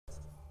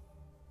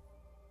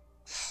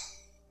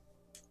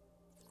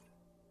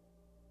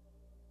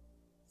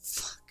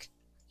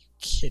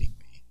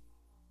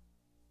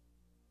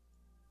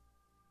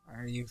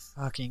Are you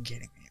fucking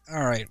kidding me?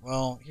 Alright,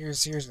 well,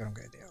 here's what I'm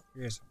gonna do.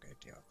 Here's what I'm gonna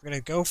do. I'm gonna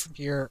go from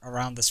here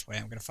around this way.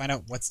 I'm gonna find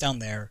out what's down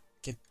there.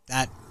 Get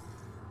that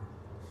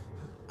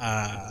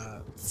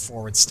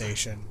forward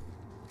station.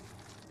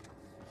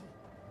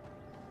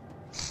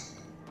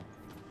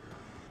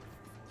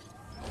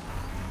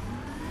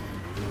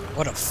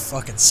 What a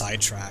fucking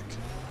sidetrack.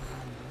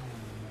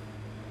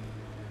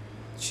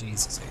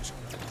 Jesus H.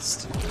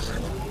 Christ.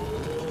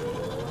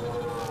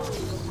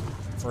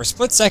 For a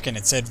split second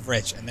it said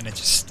rich, and then it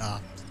just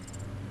stopped.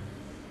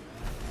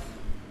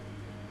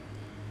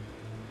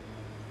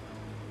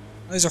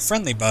 Oh, these are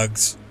friendly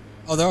bugs.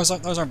 Oh, those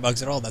aren't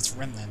bugs at all, that's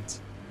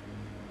remnant.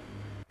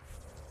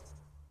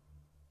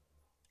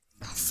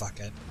 Oh, fuck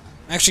it.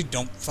 Actually,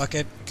 don't fuck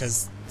it,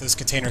 because those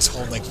containers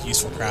hold, like,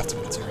 useful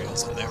crafting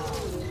materials in there.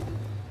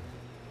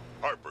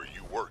 Harper,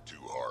 you work too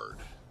hard.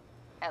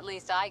 At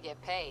least I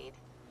get paid.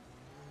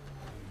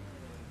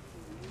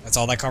 That's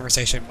all that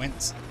conversation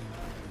went.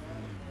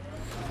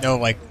 No,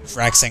 like,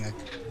 Frax saying, like,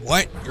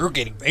 what? You're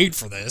getting paid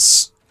for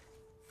this?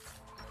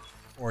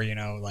 Or, you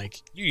know,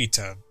 like, you need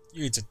to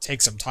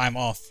take some time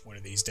off one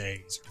of these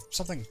days. Or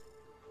something.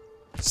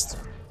 Just,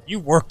 you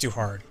work too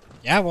hard.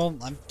 Yeah, well,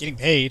 I'm getting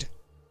paid.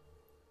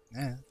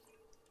 Yeah.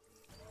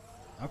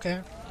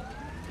 Okay.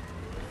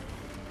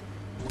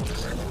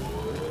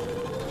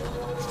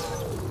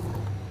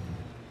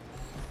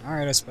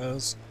 Alright, I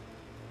suppose.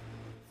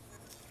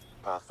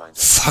 Pathfinder.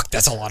 Fuck,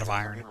 that's a lot of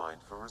iron. Mine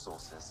for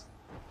resources.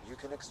 You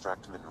can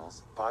extract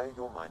minerals via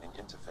your mining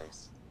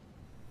interface.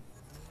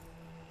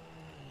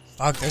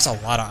 Fuck, there's a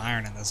lot of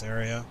iron in this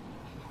area.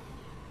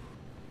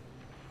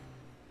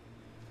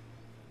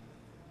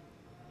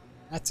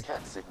 That's a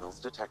cat signals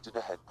detected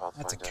ahead, Pathfinder.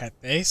 That's a cat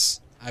base.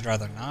 I'd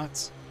rather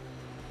not.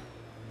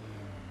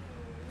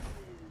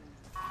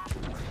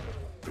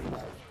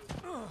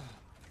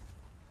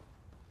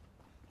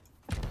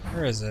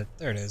 Where is it?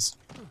 There it is.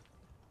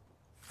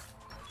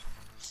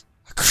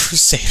 A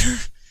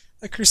Crusader?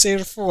 A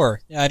Crusader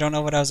 4. Yeah, I don't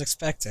know what I was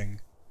expecting.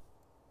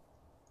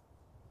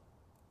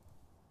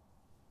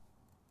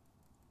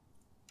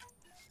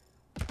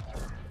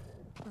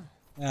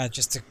 Yeah,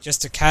 just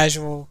a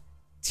casual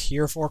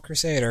Tier 4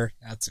 Crusader.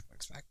 That's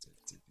expected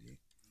to be.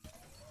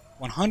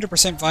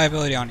 100%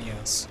 viability on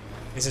EOS.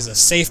 This is a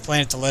safe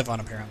planet to live on,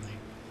 apparently.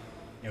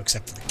 You know,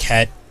 except for the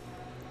Ket.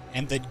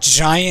 And the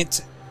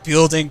giant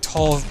building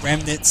tall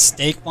remnant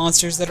snake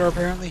monsters that are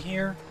apparently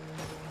here.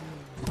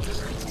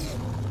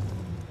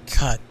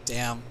 God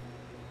damn.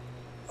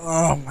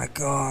 Oh my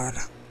god.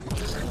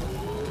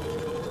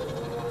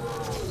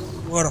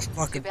 What a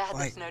fucking Too bad fight.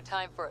 there's no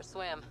time for a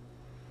swim.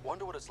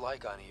 Wonder what it's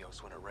like on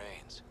Eos when it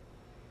rains.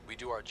 We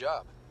do our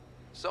job.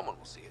 Someone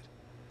will see it.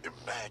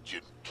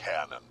 Imagine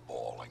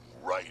cannonballing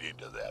right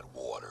into that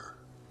water.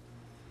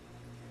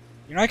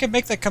 You know, I can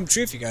make that come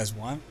true if you guys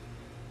want.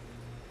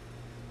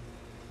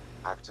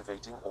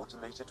 Activating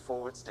automated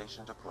forward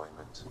station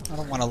deployment. I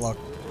don't want to look.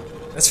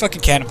 Let's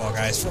fucking cannonball,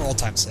 guys, for old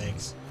time's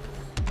sakes.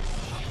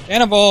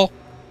 Cannonball!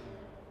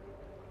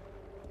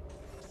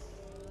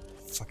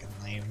 Fucking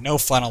lame. No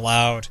fun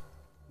allowed.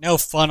 No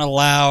fun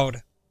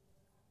allowed.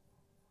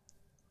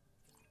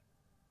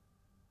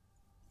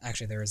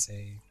 Actually, there is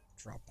a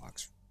drop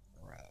box,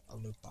 or a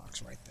loot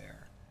box right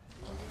there.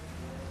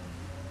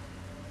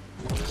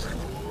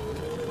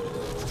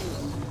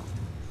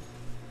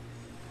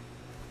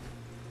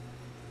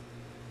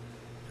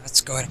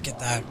 Let's go ahead and get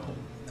that,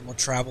 and then we'll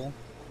travel.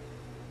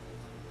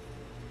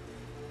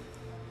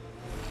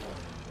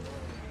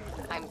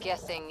 I'm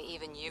guessing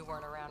even you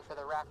weren't around for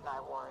the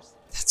Rachni Wars.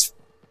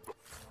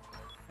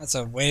 That's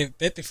a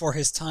bit before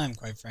his time,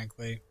 quite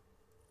frankly.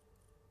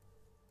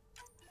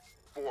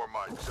 For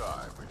my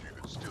time, but you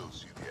can still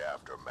see the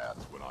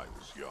aftermath when I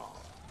was young.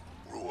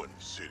 Ruined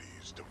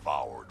cities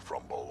devoured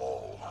from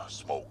below,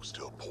 smoke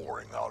still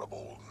pouring out of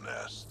old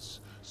nests.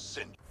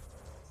 Centuries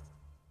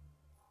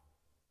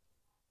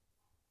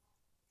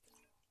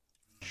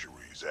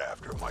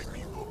after my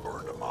people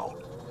burned them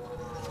out.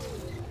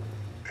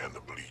 And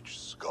the bleached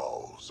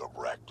skulls of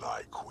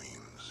Rachni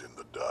queens in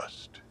the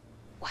dust.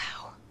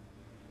 Wow.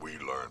 We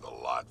learned a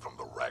lot from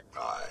the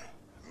Rachni.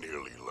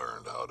 Nearly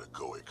learned how to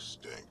go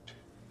extinct.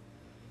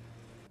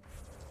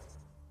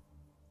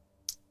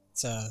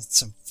 It's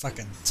some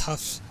fucking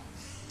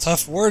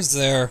tough words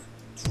there,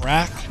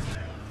 Drac.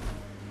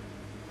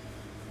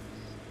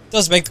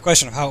 Does make the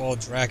question of how old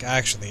Drac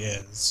actually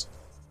is,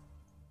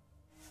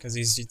 because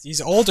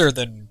he's older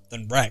than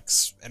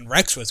Rex, and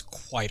Rex was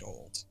quite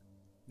old.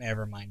 May I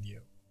remind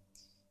you,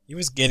 he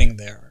was getting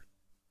there.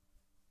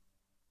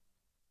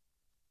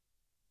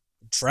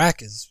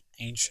 Drac is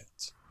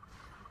ancient.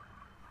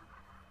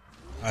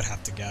 I'd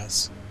have to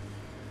guess.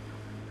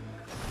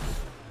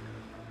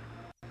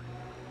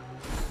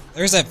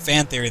 There's that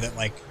fan theory that,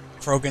 like,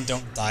 Krogan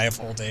don't die of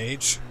old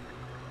age.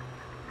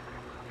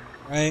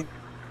 Right?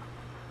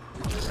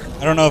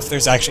 I don't know if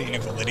there's actually any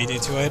validity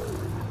to it,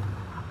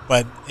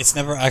 but it's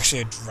never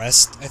actually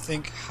addressed, I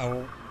think,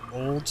 how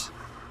old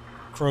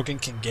Krogan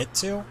can get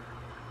to.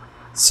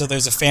 So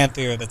there's a fan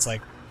theory that's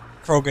like,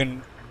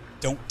 Krogan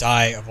don't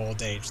die of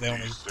old age. They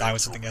only These die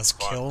with things something will be else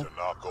fun kill. to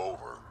knock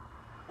over.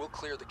 We'll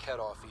clear the Ket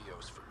off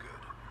Eos for good.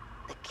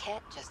 The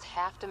Ket just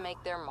have to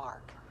make their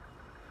mark.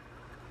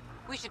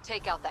 We should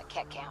take out that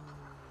Ket camp.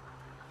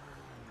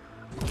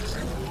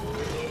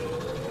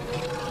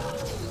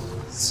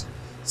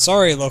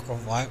 Sorry, local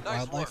Nice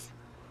wildlife.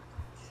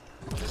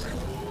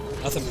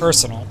 Nothing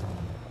personal.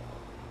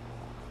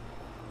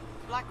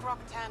 Black Rock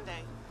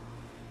Tande.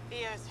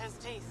 Eos has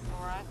teeth,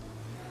 alright?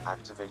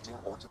 Activating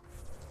auto.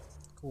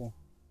 Cool.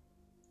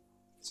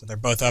 So they're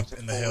both up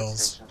in the forward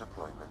hills. station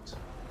deployment.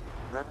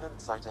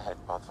 Remnant site ahead,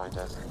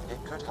 Pathfinder.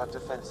 It could have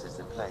defenses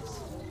in place.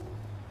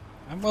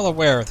 I'm well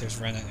aware there's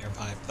Remnant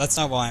nearby, but that's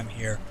not why I'm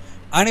here.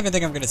 I don't even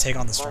think I'm going to take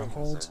on the Mining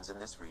stronghold. zones in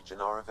this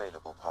region are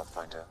available,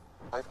 Pathfinder.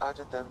 I've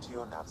added them to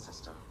your nav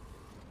system.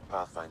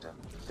 Pathfinder,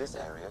 this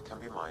area can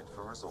be mined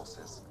for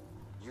resources.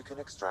 You can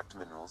extract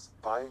minerals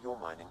via your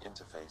mining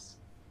interface.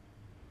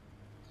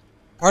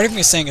 Part of me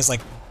is saying is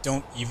like,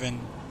 don't even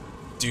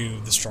do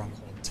the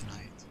stronghold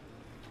tonight.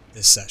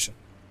 This session.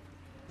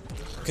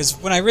 Because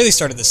when I really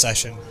started this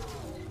session,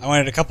 I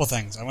wanted a couple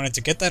things. I wanted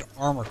to get that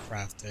armor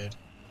crafted.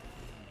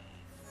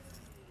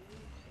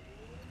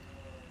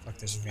 Fuck,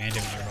 there's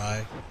random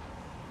nearby.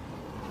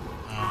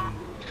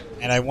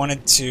 And I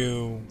wanted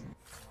to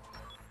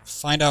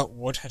find out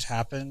what had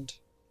happened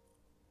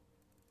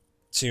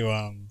to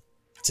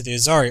the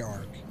Azari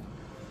Ark.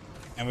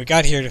 And we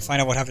got here to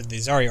find out what happened to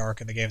the Azari Ark,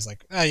 and the game's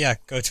like, oh yeah,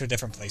 go to a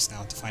different place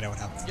now to find out what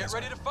happened to the Get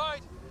ready to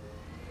fight!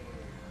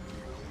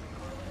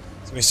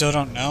 So we still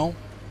don't know.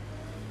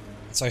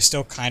 So I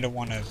still kind of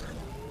want to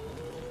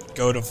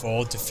go to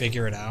Vold to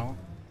figure it out.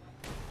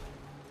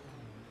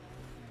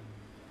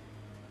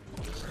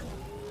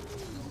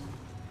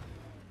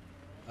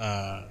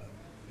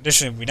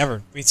 Additionally,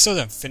 we still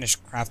didn't finish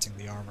crafting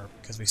the armor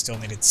because we still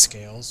needed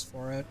scales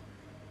for it.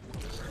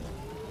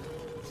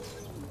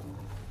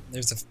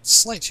 There's a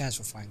slight chance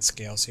we'll find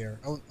scales here.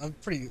 Oh, a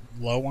pretty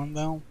low one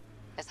though.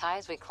 As high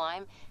as we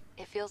climb,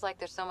 it feels like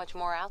there's so much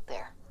more out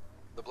there.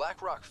 The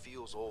Black Rock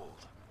feels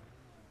old.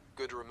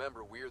 Good to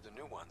remember we're the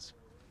new ones.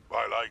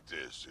 I like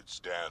this. It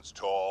stands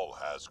tall,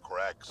 has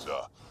cracks,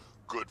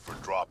 good for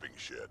dropping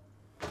shit.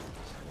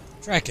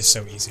 Drac is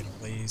so easy to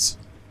please.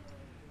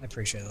 I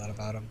appreciate that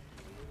about him.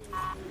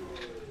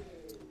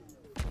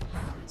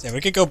 So yeah,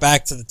 we could go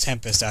back to the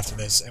Tempest after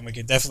this, and we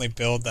could definitely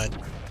build that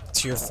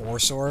tier 4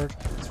 sword.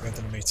 So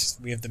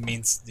we have the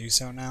means to do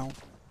so now.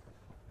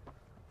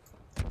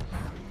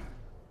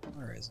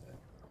 Where is it?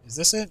 Is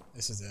this it?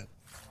 This is it.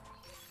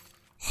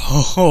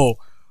 Oh,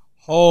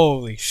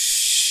 holy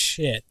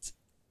shit.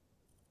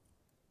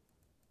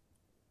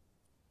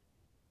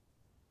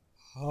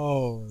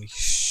 Holy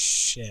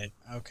shit.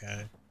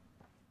 Okay.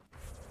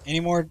 Any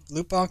more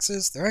loot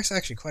boxes? There are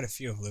actually quite a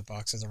few of loot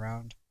boxes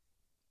around.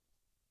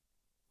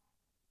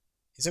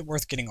 Is it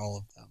worth getting all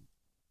of them?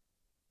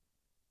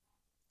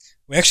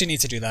 We actually need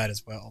to do that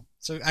as well.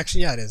 So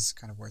actually, yeah, it is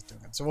kind of worth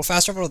doing it. So we'll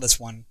fast travel to this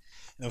one, and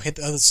we'll hit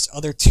the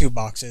other two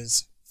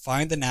boxes,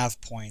 find the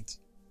nav point,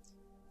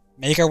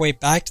 make our way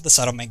back to the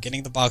settlement,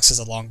 getting the boxes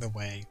along the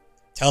way,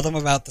 tell them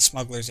about the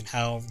smugglers and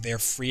how they're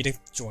free to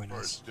join us.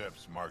 First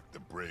steps mark the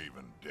brave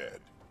and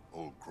dead.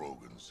 Old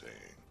Krogan saying.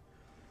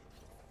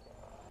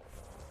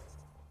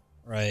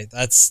 Right,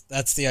 that's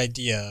the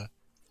idea.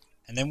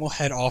 And then we'll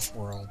head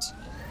off-world.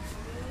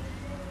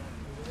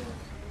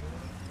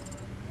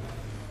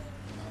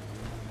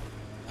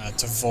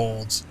 To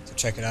Vold to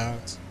check it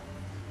out.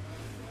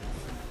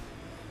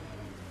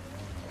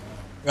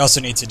 We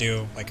also need to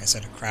do, like I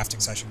said, a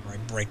crafting session where I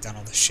break down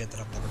all the shit that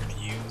I'm never going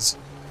to use.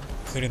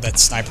 Including that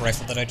sniper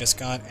rifle that I just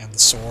got, and the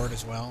sword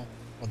as well.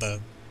 Or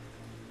the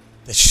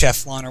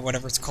Cheflon or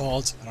whatever it's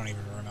called. I don't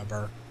even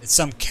remember. It's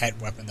some Ket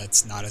weapon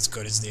that's not as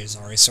good as the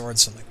Azari sword,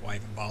 so like, why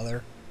even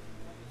bother?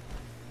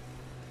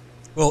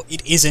 Well,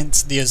 it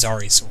isn't the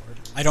Azari sword.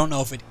 I don't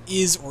know if it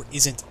is or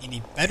isn't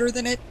any better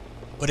than it,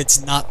 but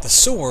it's not the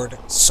sword,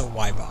 so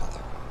why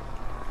bother?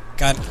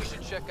 God, We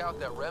should check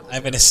out that remnant. I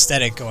have an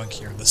aesthetic going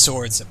here. The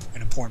sword's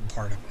an important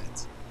part of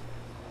it.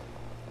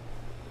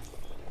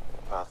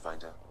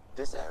 Pathfinder,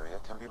 this area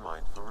can be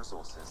mined for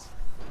resources.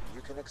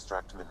 You can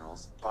extract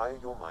minerals via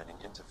your mining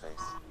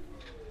interface.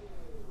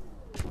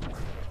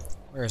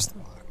 Where's the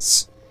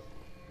box?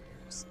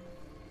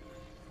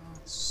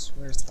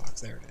 Where's the box?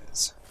 There it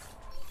is.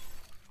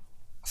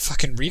 A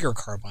fucking Rieger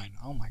carbine.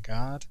 Oh my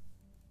god.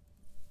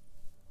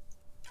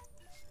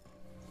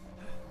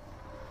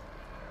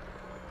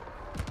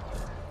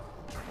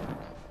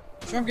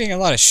 So I'm getting a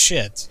lot of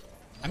shit.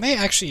 I may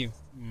actually...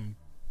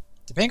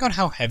 depending on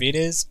how heavy it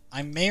is,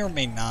 I may or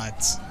may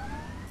not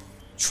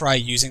try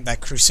using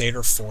that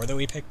Crusader 4 that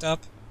we picked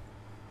up.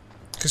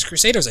 Because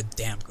Crusader's a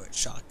damn good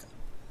shotgun.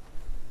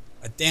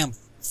 A damn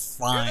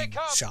fine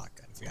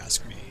shotgun, if you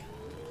ask me.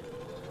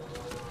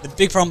 The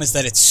big problem is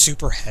that it's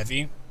super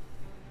heavy,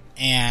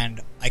 and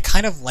I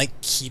kind of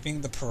like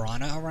keeping the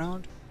Piranha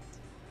around,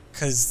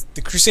 because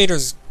the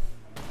Crusader's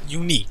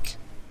unique.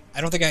 I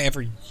don't think I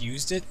ever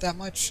used it that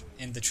much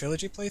in the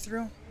Trilogy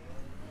playthrough.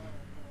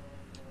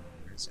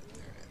 Where is it?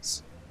 There it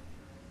is.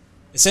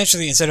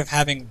 essentially, instead of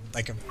having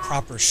like a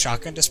proper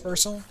shotgun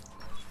dispersal,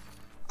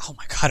 oh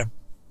my god, a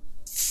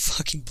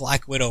fucking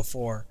Black Widow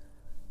 4.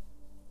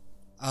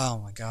 Oh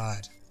my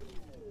god.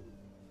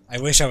 I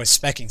wish I was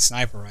speccing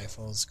sniper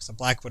rifles, because a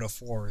Black Widow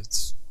 4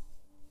 is...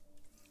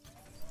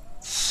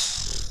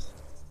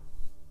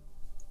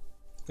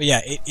 But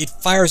yeah, it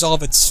fires all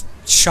of its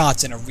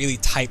shots in a really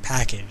tight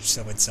package,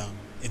 so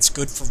it's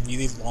good for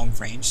really long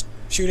range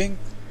shooting.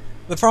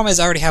 The problem is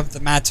I already have the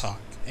Mattock,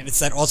 and it's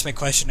that ultimate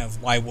question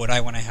of why would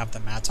I when I have the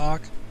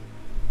Mattock?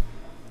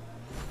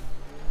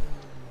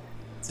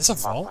 Is this a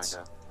vault?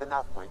 Pathfinder, the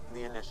nav point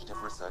in the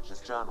Initiative Researcher's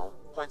Journal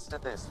points to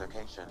this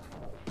location.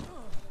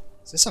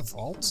 Is this a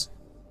vault?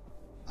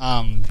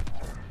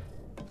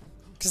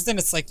 Because then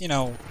it's like, you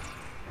know,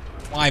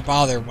 why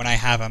bother when I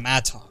have a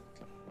Mattock?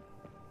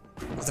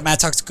 The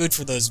Mattock's good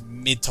for those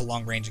mid to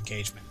long range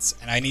engagements,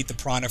 and I need the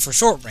Piranha for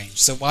short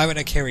range, so why would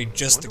I carry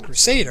just the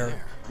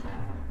Crusader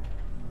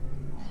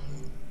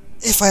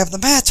if I have the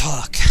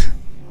Mattock?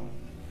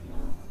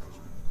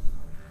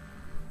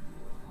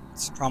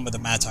 It's the problem with the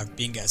Mattock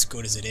being as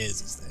good as it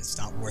is that it's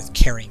not worth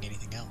carrying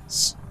anything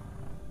else.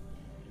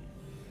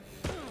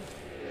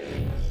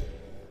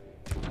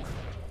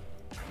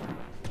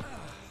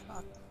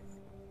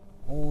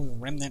 Oh,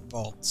 remnant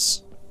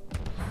vaults.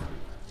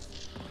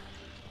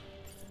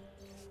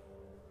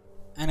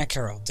 Anna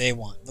Carroll, day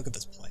 1. Look at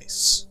this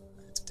place.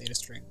 It's data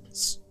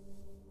streams.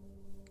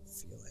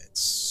 Feel it.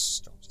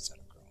 Storms that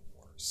have grown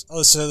worse.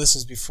 Oh, so this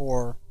is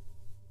before.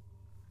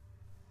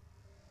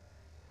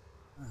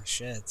 Oh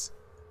shit. So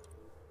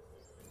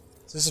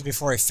this is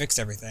before I fixed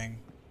everything.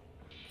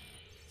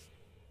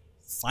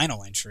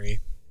 Final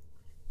entry.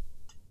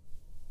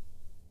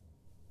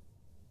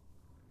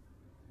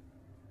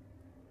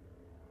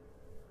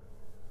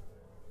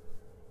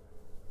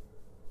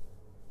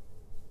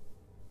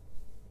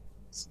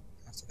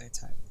 They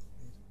type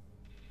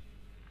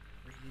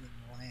reheating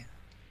land.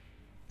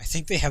 I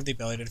think they have the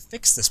ability to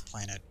fix this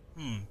planet.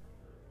 I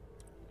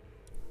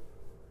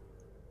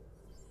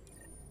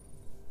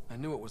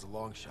knew it was a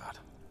long shot,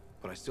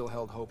 but I still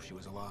held hope she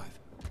was alive.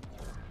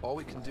 All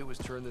we can do is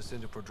turn this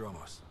into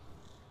Prodromos,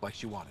 like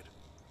she wanted.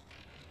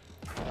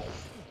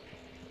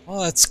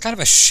 Well, it's kind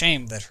of a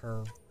shame that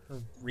her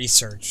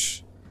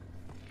research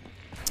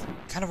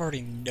kind of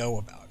already know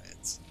about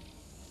it.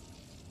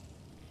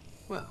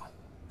 Well,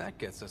 that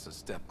gets us a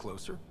step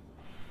closer.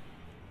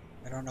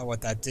 I don't know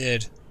what that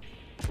did.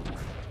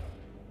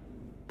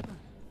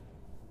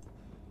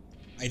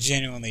 I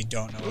genuinely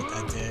don't know what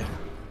that did.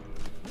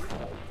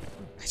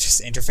 I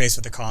just interfaced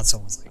with the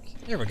console and was like,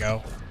 here we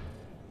go.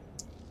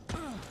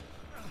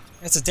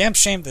 It's a damn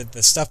shame that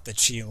the stuff that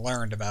she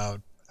learned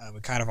about we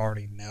kind of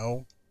already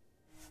know.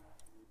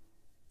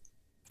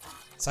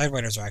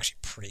 Sidewinders are actually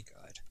pretty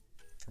good,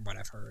 from what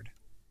I've heard.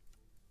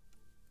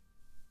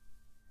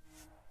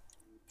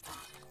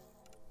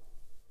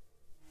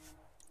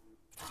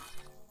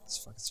 Let's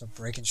fucking start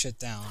breaking shit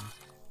down.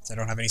 So I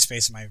don't have any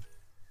space in my...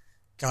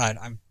 God,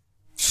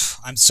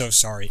 I'm so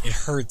sorry. It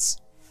hurts.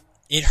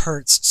 It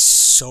hurts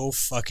so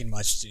fucking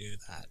much to do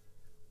that.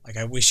 Like,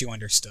 I wish you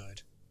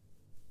understood.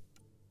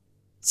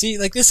 See,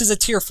 like, this is a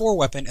tier 4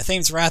 weapon.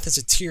 Athane's Wrath is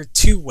a tier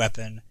 2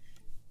 weapon.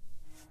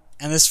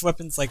 And this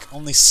weapon's, like,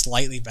 only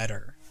slightly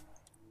better.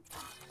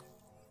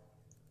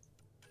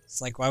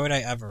 It's like, why would I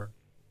ever...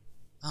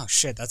 Oh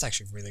shit, that's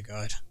actually really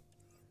good.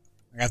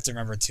 I have to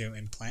remember to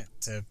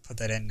put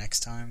that in next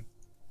time.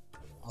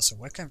 Also,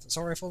 what kind of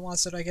assault rifle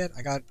mods did I get?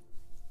 I got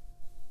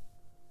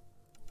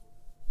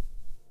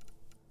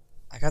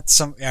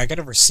some... Yeah, I got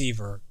a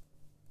receiver.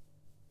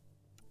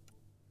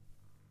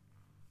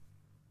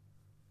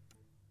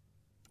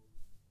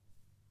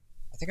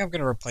 I think I'm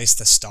gonna replace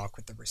the stock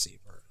with the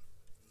receiver.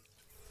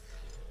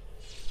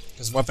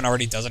 Because the weapon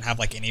already doesn't have,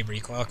 like, any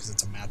recoil because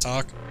it's a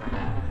Mattock.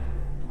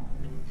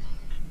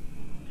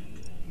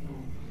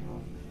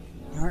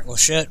 Alright, well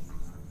shit.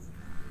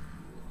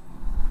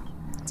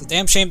 It's a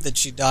damn shame that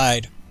she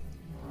died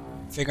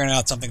figuring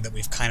out something that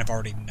we've kind of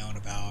already known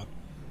about.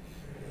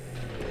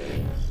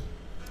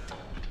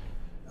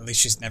 At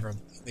least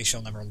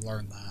she'll never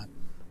learn that.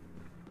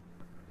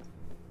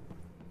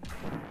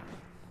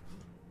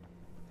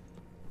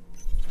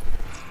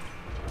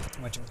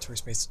 Too much inventory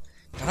space.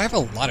 God, I have a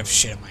lot of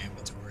shit in my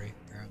inventory,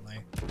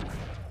 apparently.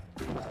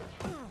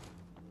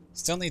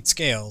 Still need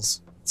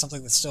scales. It's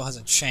something that still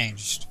hasn't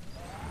changed.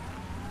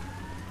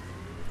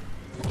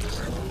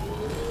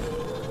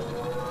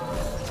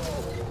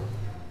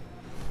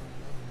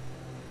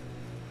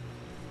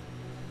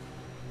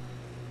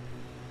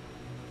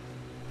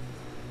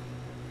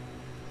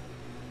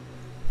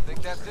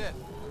 Think that's it?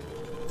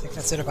 I think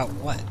that's it about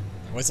what?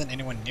 There wasn't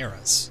anyone near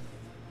us.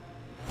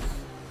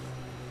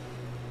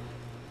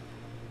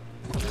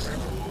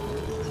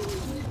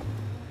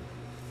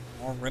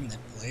 More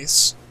remnant,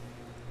 please.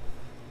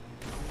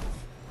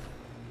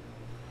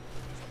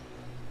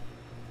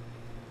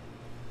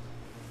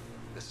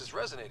 This is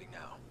resonating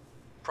now.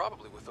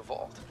 Probably with the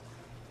vault.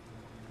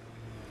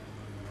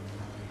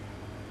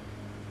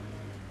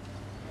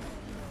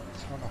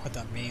 I don't know what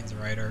that means,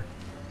 writer.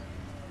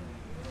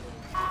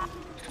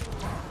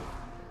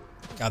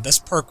 God, this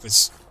perk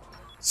was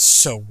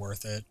so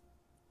worth it.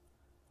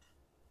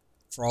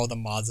 For all the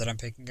mods that I'm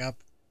picking up.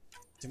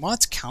 Do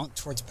mods count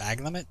towards bag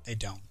limit? They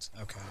don't.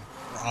 Okay.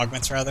 Or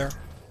augments, rather.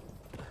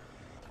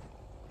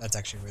 That's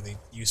actually really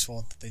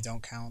useful that they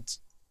don't count.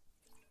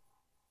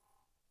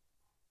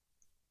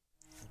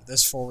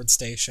 This forward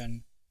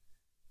station.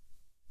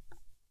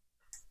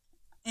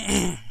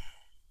 Yeah,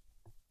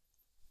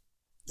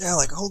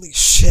 like, holy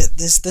shit.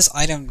 This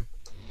item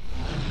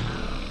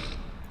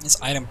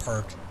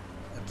perk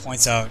that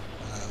points out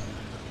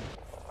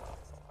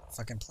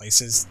fucking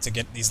places to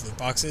get these loot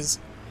boxes.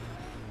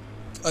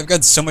 I've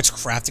got so much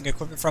crafting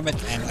equipment from it,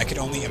 and I could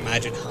only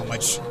imagine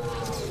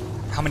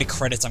how many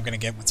credits I'm gonna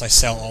get once I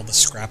sell all the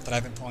scrap that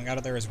I've been pulling out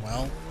of there as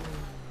well.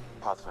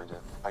 Pathfinder,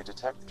 I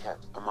detect Ket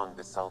among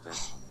the salvage.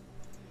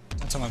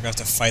 Don't tell me I'm gonna have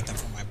to fight them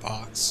for my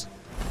box.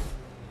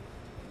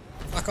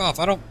 Fuck off!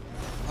 I don't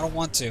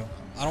want to.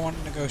 I don't want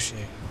to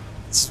negotiate.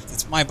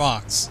 It's my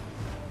box.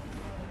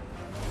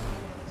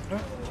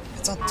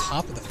 It's on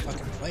top of the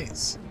fucking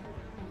place.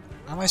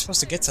 How am I supposed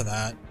to get to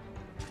that?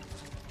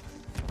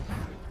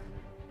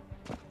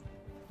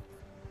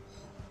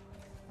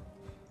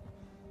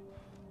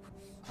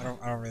 I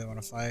don't really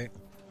want to fight.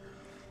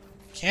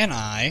 Can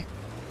I?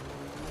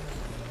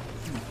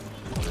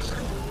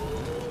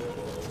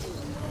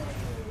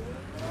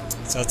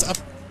 So it's up.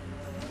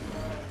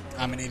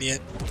 I'm an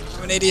idiot.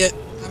 I'm an idiot.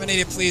 I'm an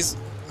idiot, please.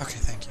 Okay,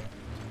 thank you.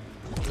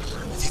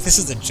 I think this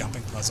is a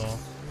jumping puzzle.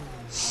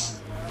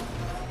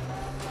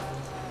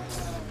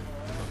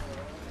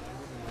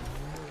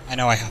 I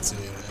know I have to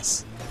do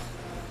this.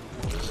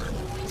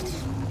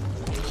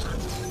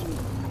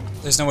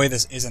 There's no way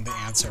this isn't the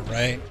answer,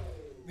 right?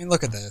 I mean,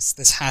 look at this.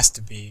 This has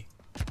to be.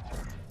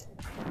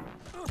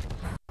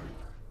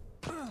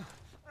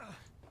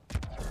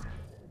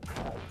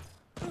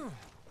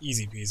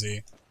 Easy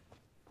peasy.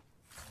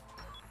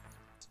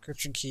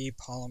 Decryption key,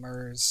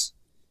 polymers,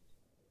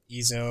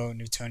 Ezo,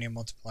 Newtonian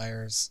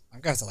multipliers.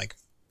 I've got to like.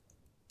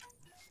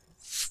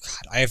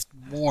 God, I have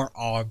more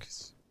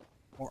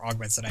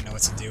augments that I know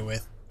what to do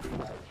with.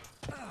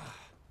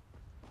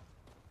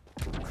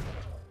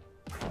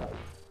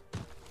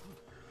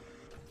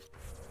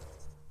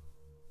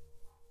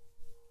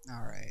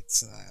 Alright,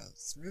 so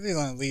it really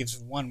only leaves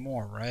one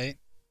more, right?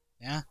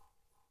 Yeah?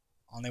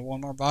 Only one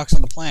more box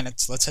on the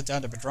planet, so let's head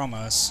down to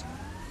Bedromos.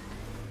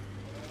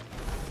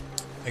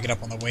 Pick it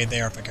up on the way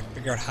there if I can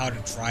figure out how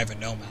to drive a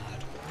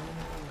Nomad.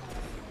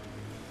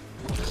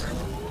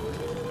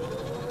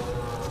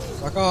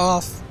 Fuck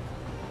off!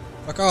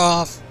 Fuck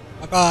off!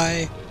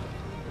 Bye-bye!